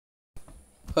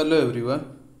Hello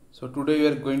everyone. So today we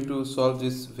are going to solve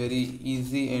this very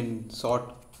easy and short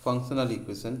functional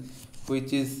equation,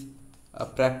 which is a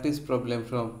practice problem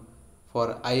for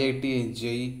IIT and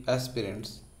JEE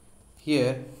aspirants.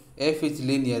 Here f is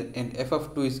linear and f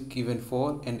of 2 is given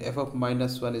 4 and f of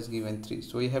minus 1 is given 3.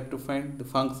 So we have to find the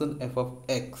function f of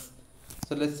x.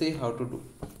 So let's see how to do.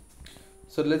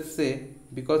 So let's say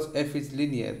because f is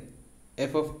linear,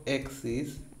 f of x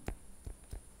is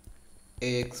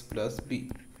ax plus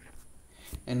b,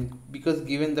 and because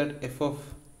given that f of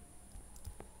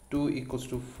 2 equals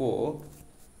to 4,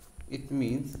 it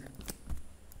means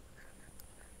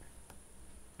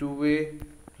 2a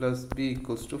plus b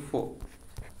equals to 4,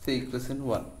 say equation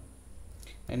 1.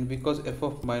 And because f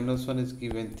of minus 1 is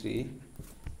given 3,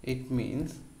 it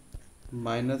means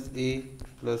minus a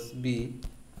plus b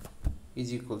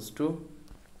is equals to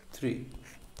 3,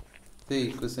 say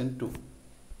equation 2.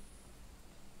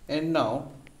 And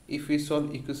now if we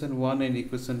solve equation 1 and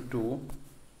equation 2,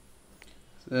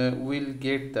 we'll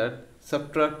get that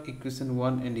subtract equation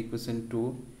 1 and equation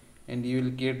 2 and you will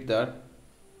get that.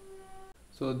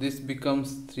 So this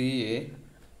becomes 3a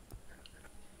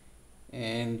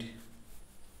and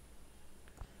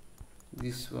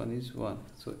this one is 1,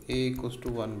 so a equals to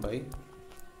 1 by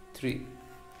 3.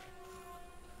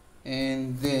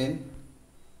 And then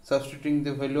substituting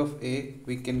the value of a,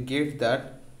 we can get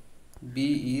that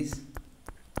b is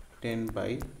 10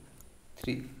 by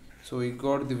 3. So we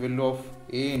got the value of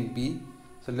a and b.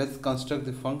 So let's construct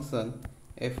the function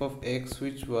f of x,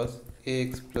 which was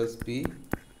ax plus b.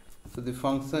 So the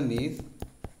function is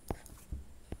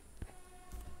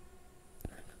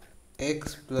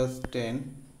x plus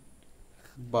 10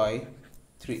 by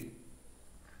 3.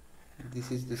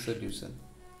 This is the solution.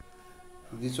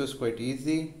 This was quite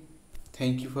easy.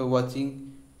 Thank you for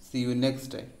watching. See you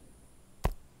next time.